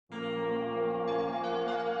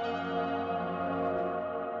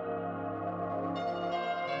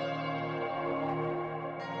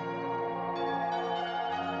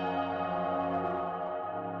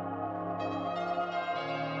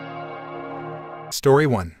Story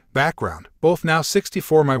 1. Background. Both now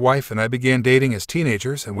 64, my wife and I began dating as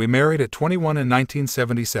teenagers and we married at 21 in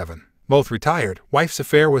 1977. Both retired. Wife's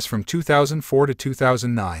affair was from 2004 to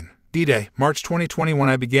 2009. D-Day, March 2021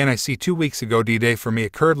 I began. I see 2 weeks ago. D-Day for me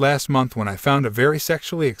occurred last month when I found a very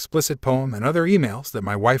sexually explicit poem and other emails that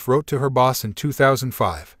my wife wrote to her boss in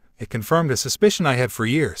 2005. It confirmed a suspicion I had for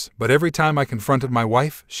years, but every time I confronted my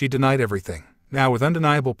wife, she denied everything. Now with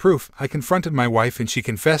undeniable proof, I confronted my wife and she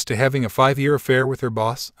confessed to having a 5-year affair with her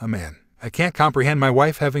boss, a man. I can't comprehend my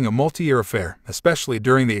wife having a multi-year affair, especially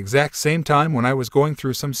during the exact same time when I was going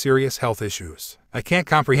through some serious health issues. I can't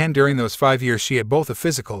comprehend during those 5 years she had both a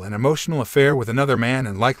physical and emotional affair with another man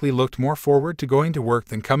and likely looked more forward to going to work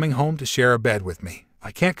than coming home to share a bed with me.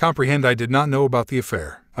 I can't comprehend I did not know about the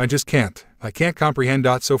affair. I just can't. I can't comprehend.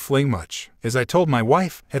 So fling much. As I told my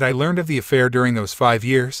wife, had I learned of the affair during those 5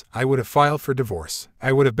 years, I would have filed for divorce.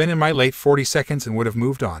 I would have been in my late 40s and would have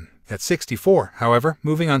moved on. At 64, however,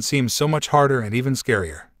 moving on seems so much harder and even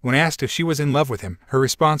scarier. When asked if she was in love with him, her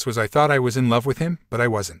response was, I thought I was in love with him, but I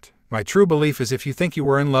wasn't. My true belief is if you think you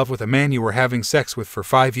were in love with a man you were having sex with for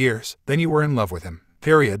 5 years, then you were in love with him.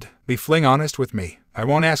 Period. Be fling honest with me. I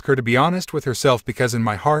won't ask her to be honest with herself because in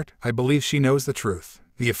my heart, I believe she knows the truth.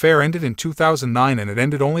 The affair ended in 2009 and it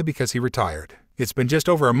ended only because he retired. It's been just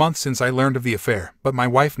over a month since I learned of the affair, but my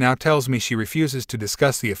wife now tells me she refuses to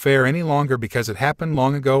discuss the affair any longer because it happened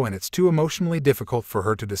long ago and it's too emotionally difficult for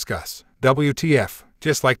her to discuss. WTF.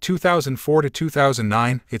 Just like 2004 to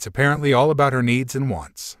 2009, it's apparently all about her needs and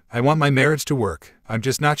wants. I want my marriage to work. I'm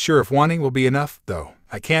just not sure if wanting will be enough, though.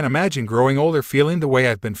 I can't imagine growing older feeling the way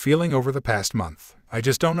I've been feeling over the past month. I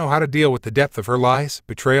just don't know how to deal with the depth of her lies,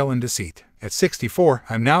 betrayal, and deceit. At 64,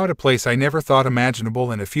 I'm now at a place I never thought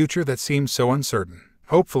imaginable and a future that seems so uncertain.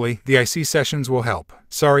 Hopefully, the IC sessions will help.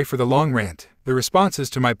 Sorry for the long rant. The responses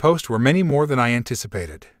to my post were many more than I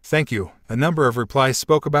anticipated. Thank you. A number of replies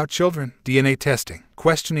spoke about children, DNA testing,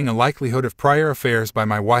 questioning a likelihood of prior affairs by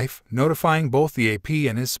my wife, notifying both the AP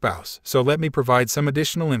and his spouse. So let me provide some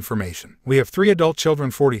additional information. We have 3 adult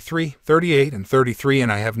children, 43, 38, and 33,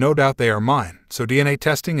 and I have no doubt they are mine, so DNA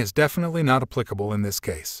testing is definitely not applicable in this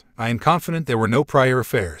case. I am confident there were no prior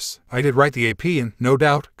affairs. I did write the AP and, no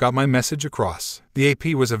doubt, got my message across. The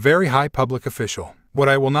AP was a very high public official. What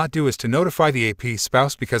I will not do is to notify the AP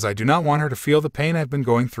spouse because I do not want her to feel the pain I've been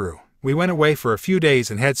going through. We went away for a few days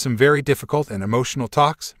and had some very difficult and emotional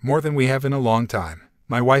talks, more than we have in a long time.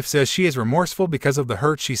 My wife says she is remorseful because of the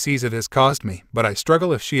hurt she sees it has caused me, but I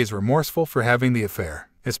struggle if she is remorseful for having the affair.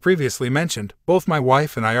 As previously mentioned, both my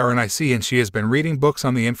wife and I are in IC and she has been reading books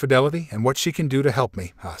on the infidelity and what she can do to help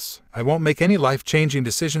me, us. I won't make any life-changing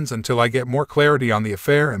decisions until I get more clarity on the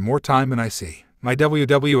affair and more time in IC. My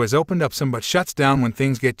WW has opened up some but shuts down when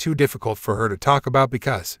things get too difficult for her to talk about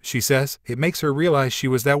because, she says, it makes her realize she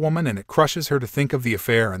was that woman and it crushes her to think of the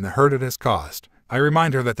affair and the hurt it has caused. I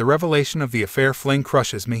remind her that the revelation of the affair fling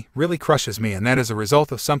crushes me, really crushes me, and that is a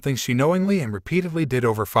result of something she knowingly and repeatedly did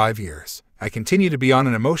over 5 years. I continue to be on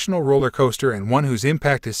an emotional roller coaster and one whose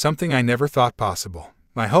impact is something I never thought possible.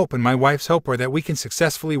 My hope and my wife's hope are that we can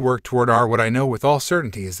successfully work toward what I know with all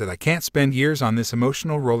certainty is that I can't spend years on this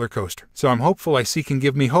emotional roller coaster. So I'm hopeful IC can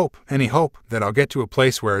give me hope, any hope, that I'll get to a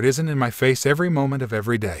place where it isn't in my face every moment of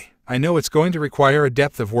every day. I know it's going to require a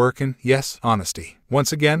depth of work and, yes, honesty.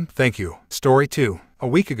 Once again, thank you. Story 2. A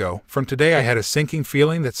week ago, from today I had a sinking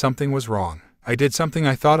feeling that something was wrong. I did something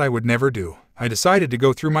I thought I would never do. I decided to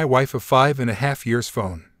go through my wife of 5.5 years'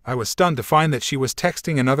 phone. I was stunned to find that she was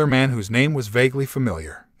texting another man whose name was vaguely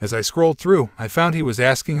familiar. As I scrolled through, I found he was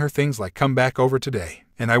asking her things like come back over today,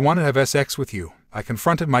 and I want to have sex with you. I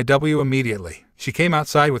confronted my W immediately. She came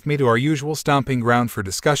outside with me to our usual stomping ground for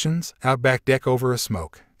discussions, out back deck over a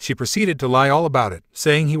smoke. She proceeded to lie all about it,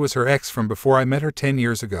 saying he was her ex from before I met her 10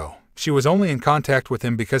 years ago. She was only in contact with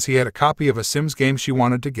him because he had a copy of a Sims game she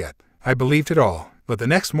wanted to get. I believed it all, but the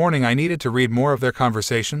next morning I needed to read more of their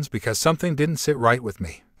conversations because something didn't sit right with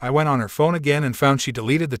me. I went on her phone again and found she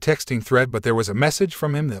deleted the texting thread, but there was a message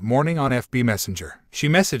from him that morning on FB Messenger. She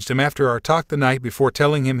messaged him after our talk the night before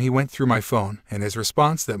telling him he went through my phone, and his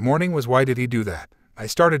response that morning was, "Why did he do that?" I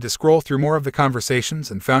started to scroll through more of the conversations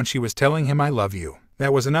and found she was telling him I love you.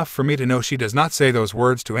 That was enough for me to know she does not say those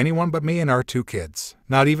words to anyone but me and our 2 kids.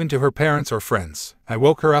 Not even to her parents or friends. I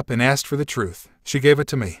woke her up and asked for the truth. She gave it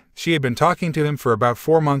to me. She had been talking to him for about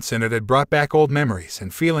 4 months and it had brought back old memories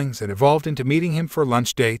and feelings that evolved into meeting him for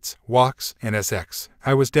lunch dates, walks, and sex.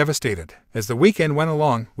 I was devastated. As the weekend went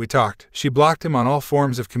along, we talked. She blocked him on all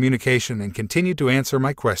forms of communication and continued to answer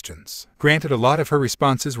my questions. Granted, a lot of her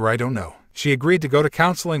responses were I don't know. She agreed to go to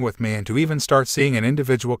counseling with me and to even start seeing an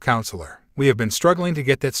individual counselor. We have been struggling to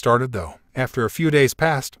get that started though. After a few days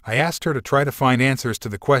passed, I asked her to try to find answers to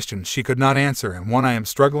the questions she could not answer, and one I am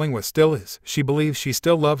struggling with still is, she believes she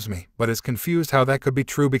still loves me, but is confused how that could be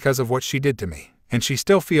true because of what she did to me. And she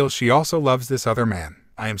still feels she also loves this other man.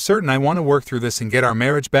 I am certain I want to work through this and get our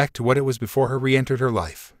marriage back to what it was before her re-entered her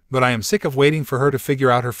life. But I am sick of waiting for her to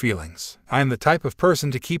figure out her feelings. I am the type of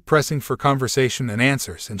person to keep pressing for conversation and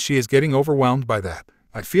answers, and she is getting overwhelmed by that.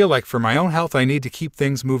 I feel like for my own health I need to keep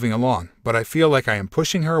things moving along, but I feel like I am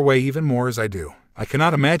pushing her away even more as I do. I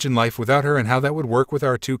cannot imagine life without her and how that would work with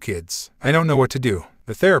our 2 kids. I don't know what to do.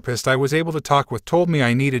 The therapist I was able to talk with told me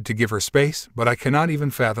I needed to give her space, but I cannot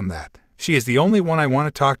even fathom that. She is the only one I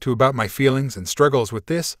want to talk to about my feelings and struggles with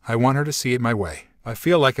this. I want her to see it my way. I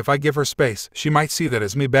feel like if I give her space, she might see that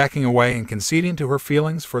as me backing away and conceding to her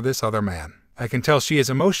feelings for this other man. I can tell she is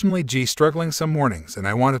emotionally struggling some mornings, and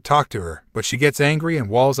I want to talk to her, but she gets angry and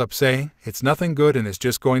walls up saying, "It's nothing good and is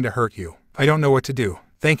just going to hurt you." I don't know what to do.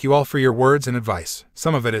 Thank you all for your words and advice.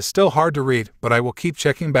 Some of it is still hard to read, but I will keep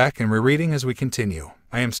checking back and rereading as we continue.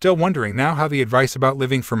 I am still wondering now how the advice about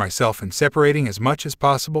living for myself and separating as much as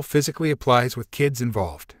possible physically applies with kids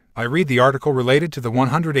involved. I read the article related to the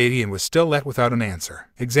 180 and was still let without an answer.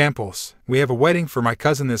 Examples: we have a wedding for my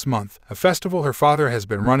cousin this month, a festival her father has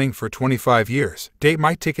been running for 25 years. Date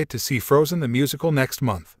my ticket to see Frozen the musical next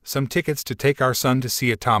month. Some tickets to take our son to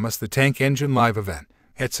see a Thomas the Tank Engine live event,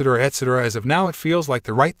 etc., etc. As of now, it feels like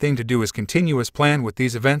the right thing to do is continue as planned with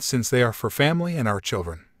these events since they are for family and our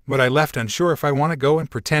children. But I left unsure if I want to go and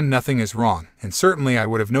pretend nothing is wrong, and certainly I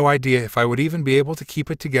would have no idea if I would even be able to keep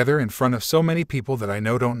it together in front of so many people that I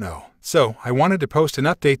don't know. So, I wanted to post an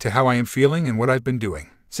update to how I am feeling and what I've been doing.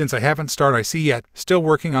 Since I haven't started I see yet, still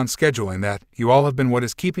working on scheduling that, you all have been what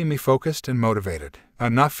is keeping me focused and motivated.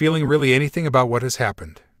 I'm not feeling really anything about what has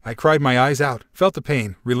happened. I cried my eyes out, felt the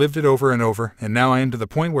pain, relived it over and over, and now I am to the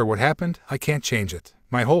point where what happened, I can't change it.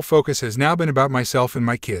 My whole focus has now been about myself and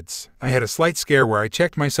my kids. I had a slight scare where I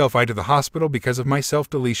checked myself out to the hospital because of my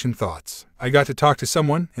self-deletion thoughts. I got to talk to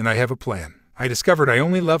someone, and I have a plan. I discovered I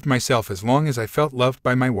only loved myself as long as I felt loved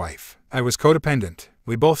by my wife. I was codependent.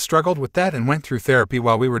 We both struggled with that and went through therapy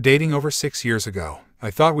while we were dating over 6 years ago.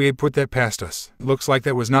 I thought we had put that past us. Looks like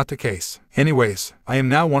that was not the case. Anyways, I am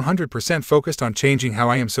now 100% focused on changing how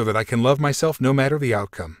I am so that I can love myself no matter the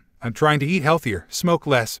outcome. I'm trying to eat healthier, smoke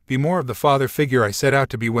less, be more of the father figure I set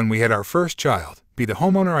out to be when we had our first child, be the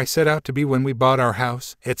homeowner I set out to be when we bought our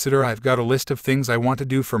house, etc. I've got a list of things I want to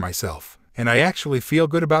do for myself. And I actually feel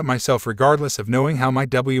good about myself regardless of knowing how my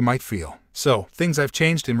W might feel. So, things I've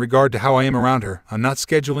changed in regard to how I am around her. I'm not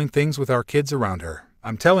scheduling things with our kids around her.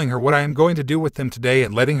 I'm telling her what I am going to do with them today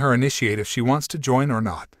and letting her initiate if she wants to join or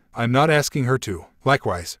not. I'm not asking her to.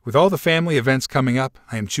 Likewise, with all the family events coming up,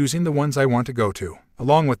 I am choosing the ones I want to go to.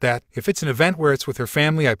 Along with that, if it's an event where it's with her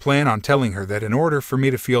family, I plan on telling her that in order for me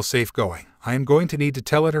to feel safe going, I am going to need to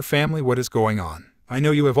tell her family what is going on. I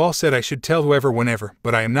know you have all said I should tell whoever whenever,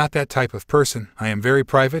 but I am not that type of person. I am very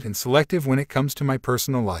private and selective when it comes to my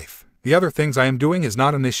personal life. The other things I am doing is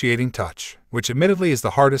not initiating touch, which admittedly is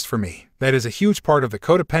the hardest for me. That is a huge part of the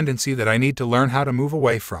codependency that I need to learn how to move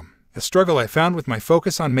away from. A struggle I found with my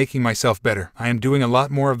focus on making myself better. I am doing a lot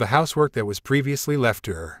more of the housework that was previously left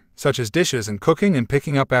to her, such as dishes and cooking and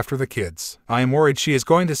picking up after the kids. I am worried she is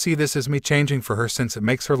going to see this as me changing for her since it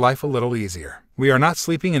makes her life a little easier. We are not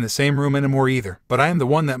sleeping in the same room anymore either, but I am the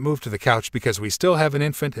one that moved to the couch because we still have an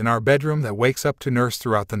infant in our bedroom that wakes up to nurse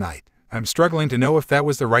throughout the night. I'm struggling to know if that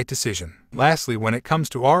was the right decision. Lastly, when it comes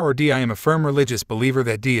to R or D, I am a firm religious believer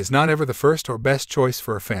that D is not ever the first or best choice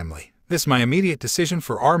for a family. This my immediate decision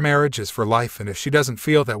for our marriage is for life, and if she doesn't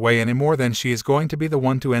feel that way anymore, then she is going to be the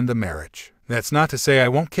one to end the marriage. That's not to say I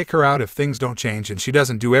won't kick her out if things don't change and she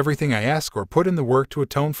doesn't do everything I ask or put in the work to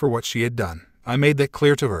atone for what she had done. I made that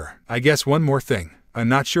clear to her. I guess one more thing. I'm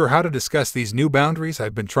not sure how to discuss these new boundaries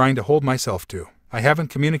I've been trying to hold myself to. I haven't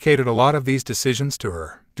communicated a lot of these decisions to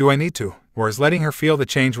her. Do I need to? Or is letting her feel the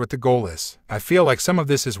change what the goal is? I feel like some of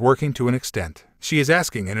this is working to an extent. She is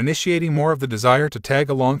asking and initiating more of the desire to tag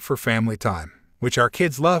along for family time, which our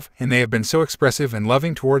kids love, and they have been so expressive and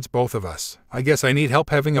loving towards both of us. I guess I need help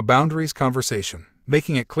having a boundaries conversation,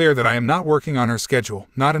 making it clear that I am not working on her schedule,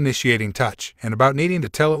 not initiating touch, and about needing to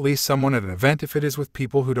tell at least someone at an event if it is with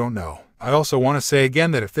people who don't know. I also want to say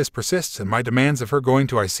again that if this persists and my demands of her going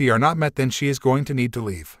to IC are not met, then she is going to need to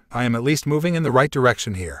leave. I am at least moving in the right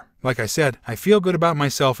direction here. Like I said, I feel good about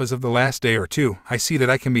myself as of the last day or two. I see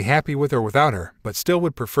that I can be happy with or without her, but still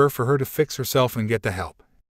would prefer for her to fix herself and get the help.